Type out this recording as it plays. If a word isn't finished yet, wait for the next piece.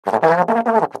Hey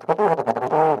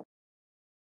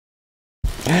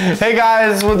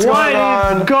guys, what's going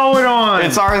on? What is going on?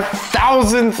 It's our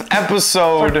 1000th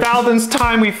episode. Our 1000th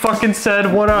time we fucking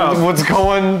said what up. What's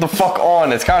going the fuck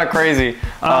on? It's kind of crazy.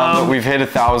 But we've hit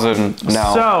 1,000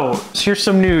 now. So, here's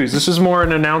some news. This is more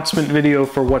an announcement video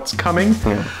for what's coming.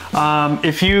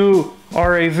 If you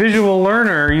are a visual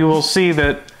learner, you will see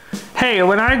that, hey,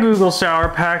 when I Google Sour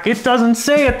Pack, it doesn't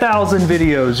say 1,000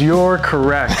 videos. You're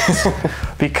correct.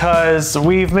 Because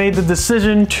we've made the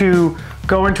decision to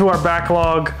go into our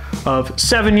backlog of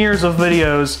 7 years of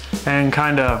videos and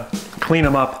kind of clean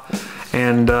them up.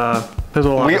 And there's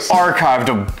a lot. We archived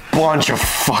a bunch of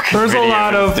fucking videos, There's a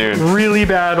lot of really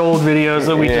bad old videos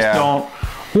that we just don't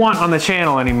want on the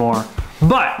channel anymore.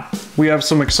 But we have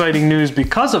some exciting news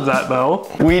because of that, though.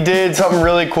 We did something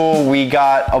really cool. We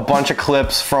got a bunch of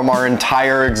clips from our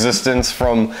entire existence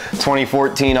from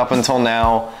 2014 up until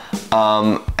now.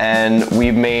 And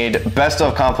we've made best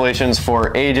of compilations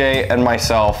for AJ and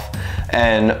myself,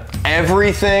 and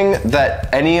everything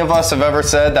that any of us have ever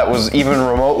said that was even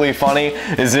remotely funny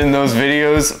is in those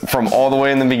videos from all the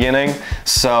way in the beginning.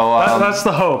 So that's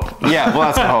the hope. Yeah, well,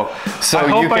 that's the hope. So I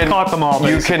hope I caught them all,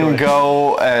 basically. You can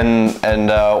go and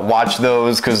watch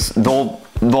those, because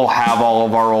they'll have all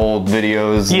of our old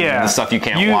videos, and the stuff you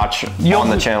can't watch on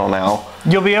the channel now.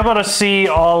 You'll be able to see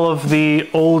all of the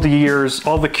old years,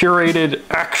 all the curated,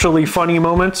 actually funny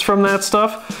moments from that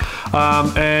stuff.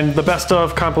 And the best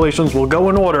of compilations will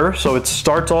go in order. So it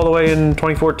starts all the way in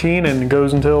 2014 and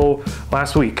goes until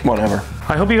last week. Whatever.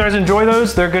 I hope you guys enjoy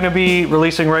those. They're going to be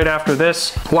releasing right after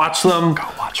this. Watch them. Go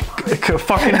watch them.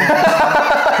 Fucking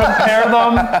compare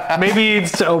them. Maybe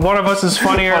one of us is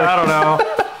funnier. I don't know.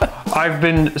 I've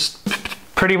been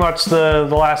pretty much the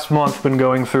last month been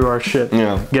going through our shit,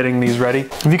 getting these ready.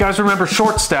 If you guys remember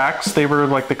short stacks, they were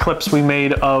like the clips we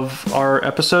made of our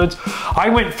episodes. I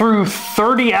went through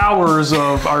 30 hours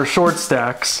of our short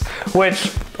stacks,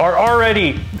 which are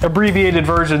already abbreviated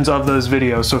versions of those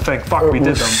videos, so thank fuck we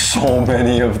did them. So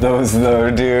many of those though,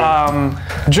 dude.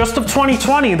 Just of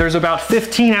 2020, there's about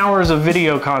 15 hours of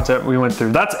video content we went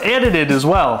through. That's edited as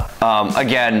well.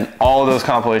 Again, all of those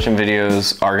compilation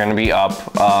videos are gonna be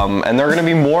up, and they're gonna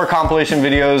be more compilation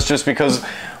videos just because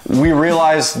we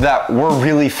realized that we're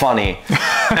really funny.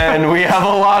 And we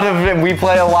have we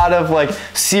play a lot of like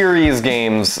series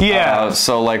games.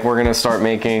 So like we're gonna start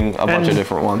making a bunch of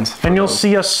different ones. And you'll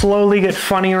see us slowly get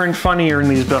funnier and funnier in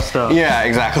these best of. Yeah,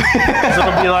 exactly. So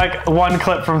it'll be like one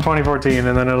clip from 2014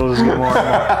 and then it'll just get more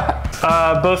and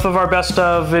more. Both of our best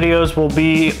of videos will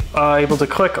be able to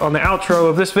click on the outro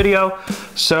of this video.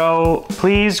 So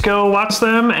please go watch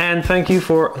them, and thank you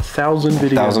for 1,000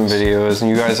 videos. 1,000 videos, and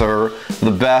you guys are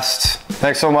the best.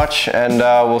 Thanks so much, and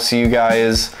we'll see you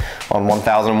guys on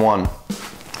 1001.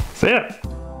 See ya.